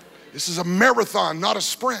 This is a marathon, not a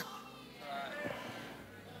sprint.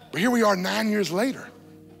 But here we are 9 years later,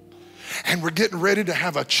 and we're getting ready to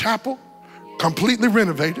have a chapel completely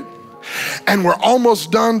renovated. And we're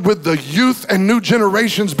almost done with the youth and new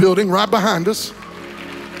generations building right behind us.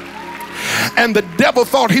 And the devil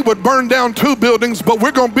thought he would burn down 2 buildings, but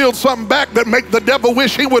we're going to build something back that make the devil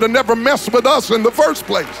wish he would have never messed with us in the first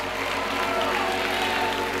place.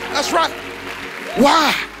 That's right.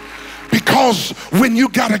 Why? Because when you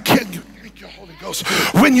got a kingdom,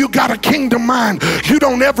 when you got a kingdom mind, you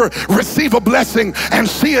don't ever receive a blessing and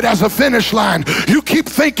see it as a finish line. You keep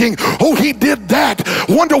thinking, oh, he did that.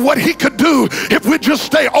 Wonder what he could do if we just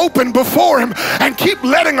stay open before him and keep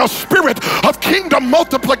letting a spirit of kingdom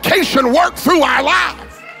multiplication work through our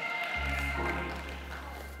lives.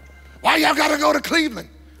 Why y'all gotta go to Cleveland?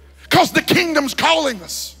 Because the kingdom's calling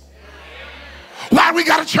us. Why we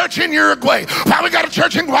got a church in Uruguay? Why we got a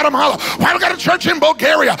church in Guatemala? Why we got a church in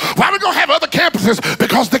Bulgaria? Why we gonna have other campuses?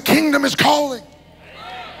 Because the kingdom is calling.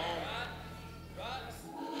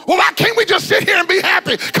 Well, why can't we just sit here and be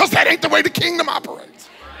happy? Because that ain't the way the kingdom operates.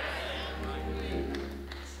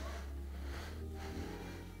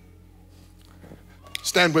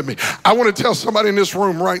 Stand with me. I want to tell somebody in this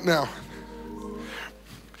room right now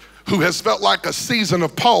who has felt like a season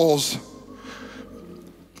of pause,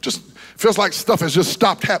 just feels like stuff has just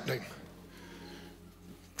stopped happening.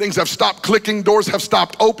 Things have stopped clicking, doors have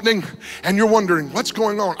stopped opening, and you're wondering, what's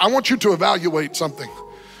going on? I want you to evaluate something.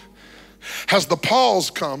 Has the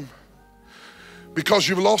pause come because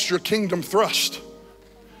you've lost your kingdom thrust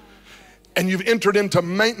and you've entered into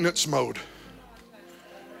maintenance mode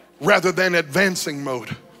rather than advancing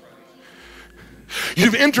mode?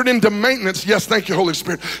 You've entered into maintenance. Yes, thank you, Holy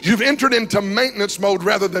Spirit. You've entered into maintenance mode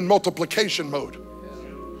rather than multiplication mode.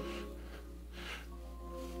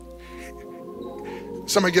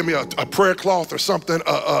 Somebody give me a prayer cloth or something,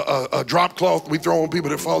 a drop cloth we throw on people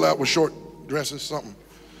that fall out with short dresses, something.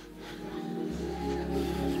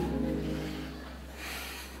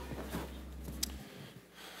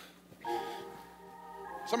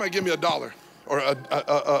 Somebody give me $1 or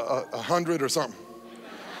a 100 or something.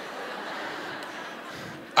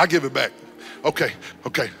 I give it back. Okay.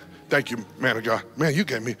 Thank you, man of God. Man, you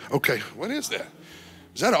gave me. Okay, what is that?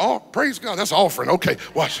 Is that all? Praise God, that's offering. Okay,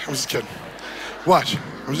 watch. I'm just kidding. Watch.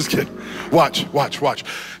 I'm just kidding. Watch.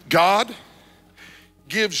 God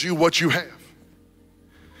gives you what you have.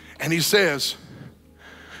 And he says,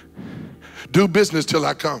 do business till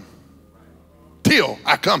I come. Till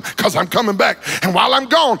I come, because I'm coming back. And while I'm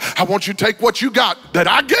gone, I want you to take what you got that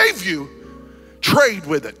I gave you, trade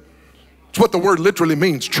with it. That's what the word literally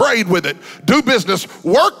means. Trade with it. Do business.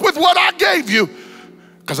 Work with what I gave you,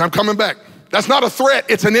 because I'm coming back. That's not a threat.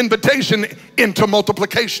 It's an invitation into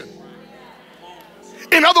multiplication.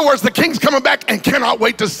 In other words, the king's coming back and cannot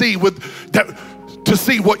wait to see what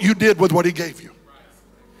you did with what he gave you.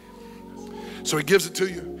 So he gives it to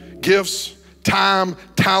you. Gifts, time,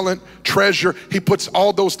 talent, treasure. He puts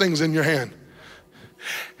all those things in your hand.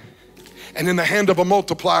 And in the hand of a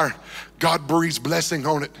multiplier, God breathes blessing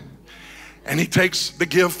on it. And he takes the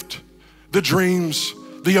gift, the dreams,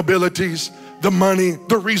 the abilities, the money,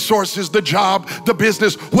 the resources, the job, the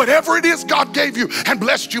business, whatever it is God gave you and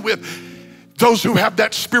blessed you with. Those who have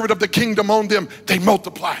that spirit of the kingdom on them, they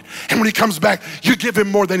multiply. And when he comes back, you give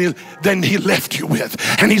him more than he left you with.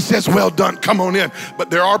 And he says, well done, come on in.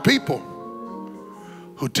 But there are people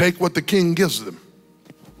who take what the king gives them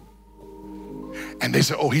and they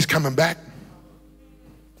say, oh, he's coming back.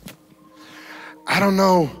 I don't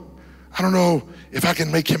know if I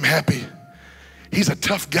can make him happy. He's a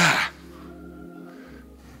tough guy.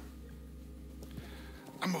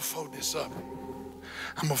 I'm gonna fold this up.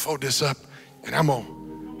 And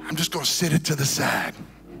I'm just gonna sit it to the side.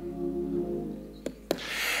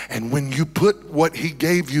 And when you put what he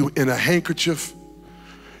gave you in a handkerchief,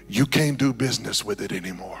 you can't do business with it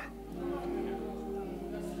anymore.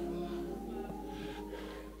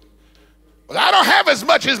 Well, I don't have as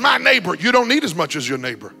much as my neighbor. You don't need as much as your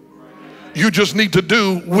neighbor. You just need to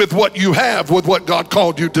do with what you have, with what God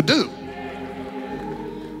called you to do.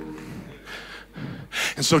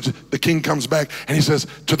 And so the king comes back and he says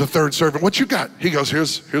to the third servant, what you got? He goes,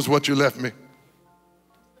 here's what you left me.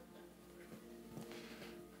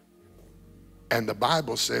 And the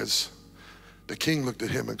Bible says the king looked at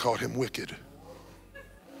him and called him wicked.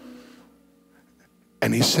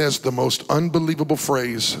 And he says the most unbelievable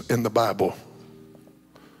phrase in the Bible.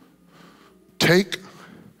 Take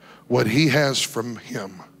what he has from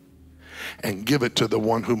him and give it to the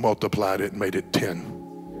one who multiplied it and made it 10.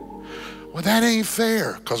 Well, that ain't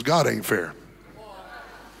fair, because God ain't fair.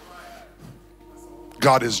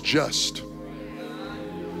 God is just.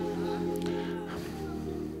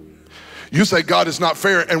 You say God is not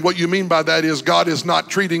fair, and what you mean by that is God is not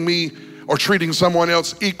treating me or treating someone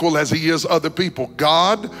else equal as he is other people.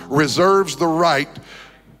 God reserves the right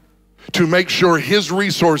to make sure his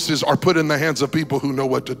resources are put in the hands of people who know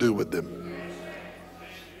what to do with them.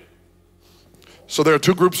 So there are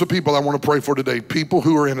two groups of people I want to pray for today. People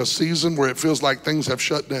who are in a season where it feels like things have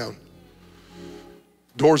shut down.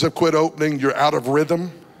 Doors have quit opening. You're out of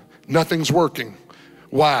rhythm. Nothing's working.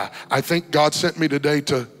 Why? I think God sent me today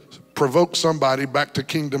to provoke somebody back to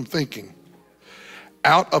kingdom thinking.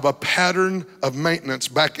 Out of a pattern of maintenance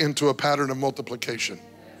back into a pattern of multiplication.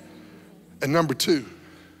 And number two,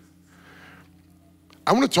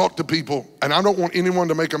 I want to talk to people, and I don't want anyone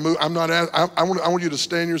to make a move. I want you to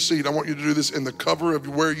stay in your seat. I want you to do this in the cover of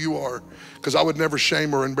where you are, because I would never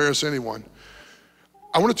shame or embarrass anyone.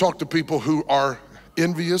 I want to talk to people who are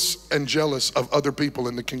envious and jealous of other people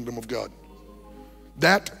in the kingdom of God.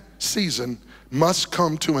 That season must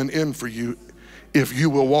come to an end for you if you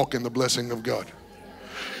will walk in the blessing of God.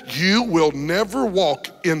 You will never walk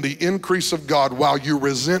in the increase of God while you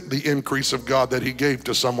resent the increase of God that he gave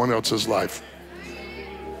to someone else's life.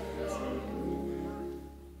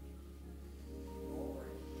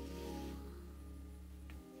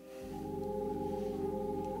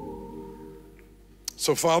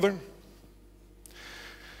 So, Father,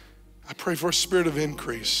 I pray for a spirit of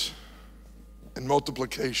increase and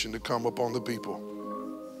multiplication to come upon the people.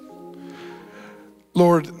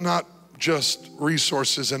 Lord, not just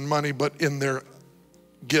resources and money, but in their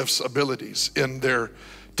gifts, abilities, in their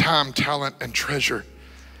time, talent, and treasure.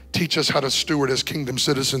 Teach us how to steward as kingdom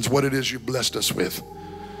citizens what it is you blessed us with.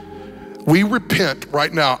 We repent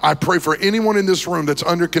right now. I pray for anyone in this room that's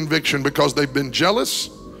under conviction because they've been jealous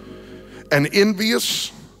and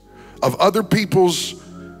envious of other people's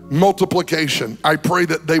multiplication. I pray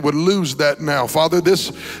that they would lose that now. Father,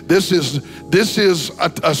 this is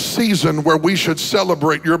a season where we should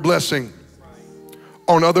celebrate your blessing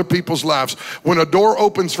on other people's lives. When a door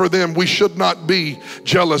opens for them, we should not be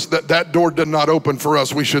jealous that that door did not open for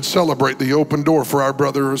us. We should celebrate the open door for our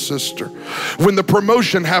brother or sister. When the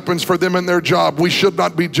promotion happens for them in their job, we should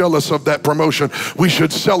not be jealous of that promotion. We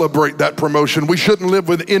should celebrate that promotion. We shouldn't live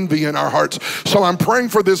with envy in our hearts. So I'm praying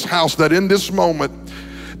for this house that in this moment,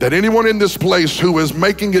 that anyone in this place who is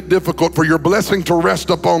making it difficult for your blessing to rest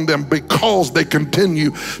upon them because they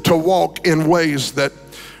continue to walk in ways that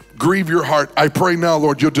grieve your heart, I pray now,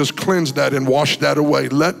 Lord, you'll just cleanse that and wash that away.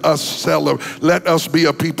 Let us celebrate. Let us be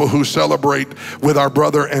a people who celebrate with our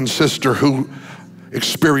brother and sister who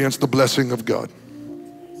experience the blessing of God.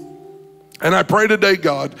 And I pray today,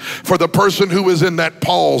 God, for the person who is in that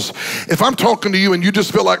pause. If I'm talking to you and you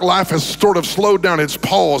just feel like life has sort of slowed down, it's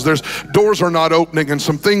paused. There's doors are not opening and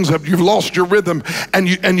some things you've lost your rhythm and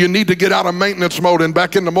you need to get out of maintenance mode and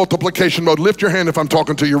back into multiplication mode. Lift your hand if I'm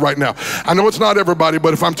talking to you right now. I know it's not everybody,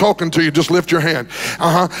 but if I'm talking to you, just lift your hand.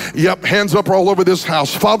 Yep, hands up all over this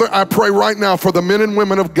house. Father, I pray right now for the men and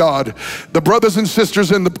women of God, the brothers and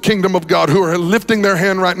sisters in the kingdom of God who are lifting their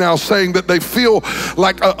hand right now saying that they feel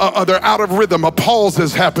like they're out of rhythm. A pause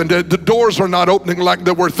has happened. The doors are not opening like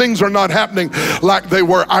they were. Things are not happening like they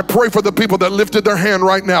were. I pray for the people that lifted their hand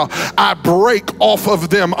right now. I break off of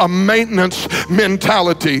them a maintenance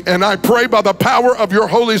mentality. And I pray by the power of your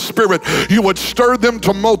Holy Spirit, you would stir them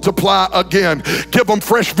to multiply again. Give them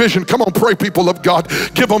fresh vision. Come on, pray, people of God.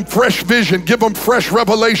 Give them fresh vision. Give them fresh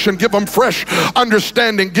revelation. Give them fresh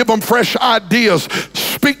understanding. Give them fresh ideas.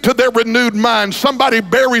 Speak to their renewed mind. Somebody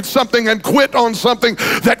buried something and quit on something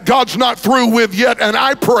that God's not through with yet, and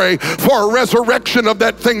I pray for a resurrection of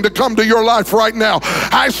that thing to come to your life right now.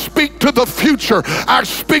 I speak to the future. I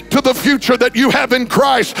speak to the future that you have in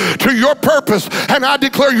Christ, to your purpose, and I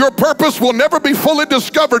declare your purpose will never be fully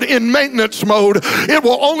discovered in maintenance mode. It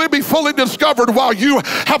will only be fully discovered while you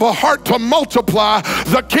have a heart to multiply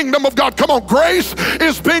the kingdom of God. Come on, grace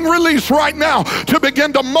is being released right now to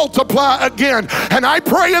begin to multiply again, and I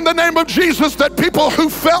pray in the name of Jesus that people who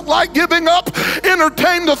felt like giving up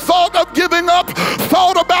entertain the thought of giving up,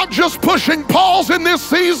 thought about just pushing pause in this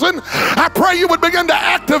season. I pray you would begin to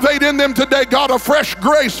activate in them today, God, a fresh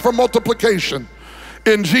grace for multiplication.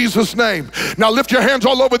 In Jesus' name. Now lift your hands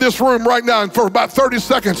all over this room right now, and for about 30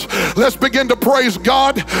 seconds, let's begin to praise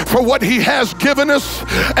God for what he has given us,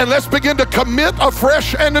 and let's begin to commit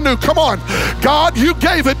afresh and anew. Come on, God, you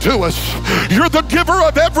gave it to us. You're the giver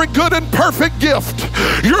of every good and perfect gift.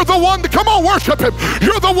 You're the one come on, worship him.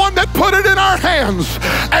 You're the one that put it in our hands,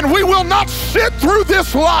 and we will not sit through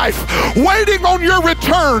this life waiting on your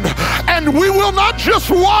return, and we will not just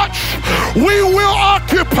watch, we will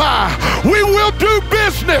occupy, we will do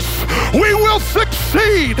business, we will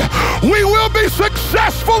succeed, we will be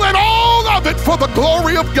successful in all of it for the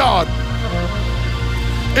glory of God.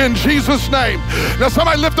 in Jesus' name. Now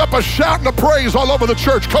somebody lift up a shout and a praise all over the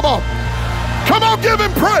church. Come on. Come on, give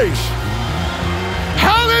him praise.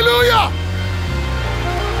 Hallelujah.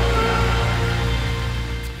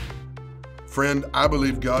 Friend, I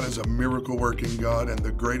believe God is a miracle working God, and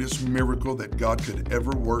the greatest miracle that God could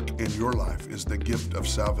ever work in your life is the gift of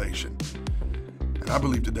salvation. And I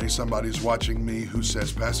believe today somebody's watching me who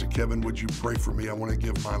says, Pastor Kevin, would you pray for me? I want to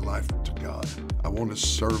give my life to God. I want to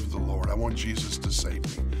serve the Lord. I want Jesus to save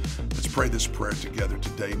me. Let's pray this prayer together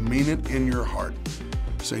today. Mean it in your heart.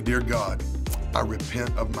 Say, dear God, I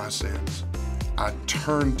repent of my sins. I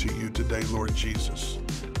turn to you today, Lord Jesus,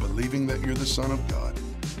 believing that you're the Son of God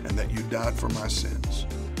and that you died for my sins.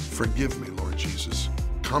 Forgive me, Lord Jesus.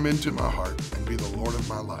 Come into my heart and be the Lord of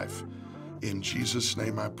my life. In Jesus'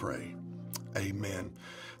 name I pray. Amen.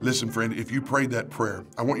 Listen, friend, if you prayed that prayer,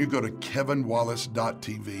 I want you to go to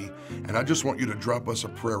kevinwallace.tv, and I just want you to drop us a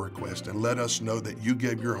prayer request and let us know that you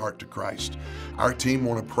gave your heart to Christ. Our team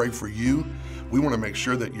want to pray for you. We want to make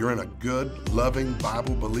sure that you're in a good, loving,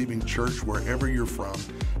 Bible-believing church wherever you're from,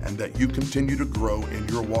 and that you continue to grow in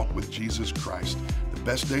your walk with Jesus Christ. The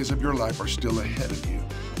best days of your life are still ahead of you,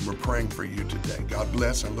 and we're praying for you today. God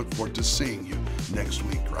bless. I look forward to seeing you next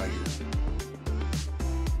week right here.